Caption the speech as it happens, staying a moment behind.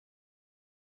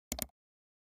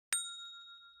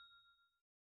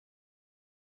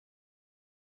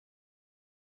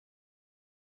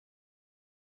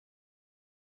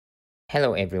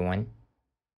Hello everyone.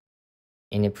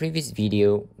 In the previous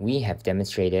video, we have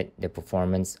demonstrated the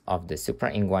performance of the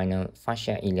suprainguinal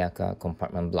fascia iliaca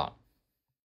compartment block,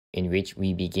 in which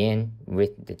we began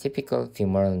with the typical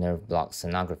femoral nerve block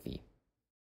sonography.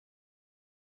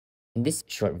 In this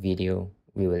short video,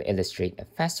 we will illustrate a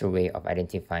faster way of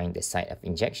identifying the site of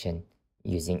injection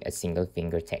using a single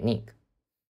finger technique.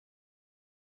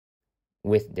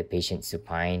 With the patient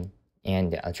supine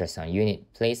and the ultrasound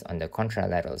unit placed on the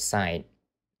contralateral side,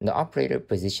 the operator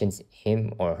positions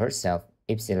him or herself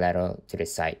ipsilateral to the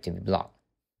site to be blocked.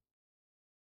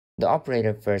 The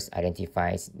operator first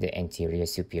identifies the anterior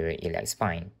superior iliac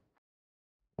spine.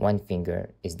 One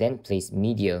finger is then placed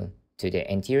medial to the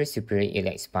anterior superior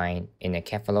iliac spine in a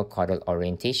cephalocaudal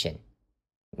orientation,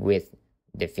 with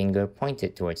the finger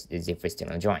pointed towards the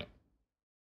xiphosternal joint.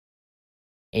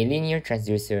 A linear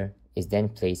transducer is then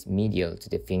placed medial to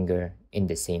the finger in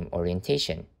the same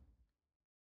orientation.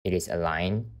 It is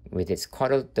aligned with its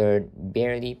caudal third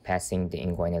barely passing the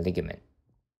inguinal ligament.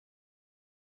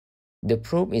 The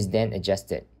probe is then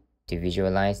adjusted to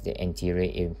visualize the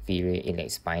anterior inferior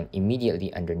iliac spine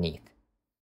immediately underneath.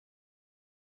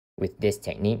 With this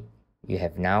technique, you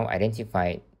have now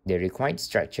identified the required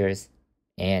structures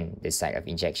and the site of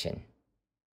injection.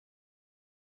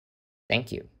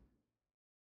 Thank you.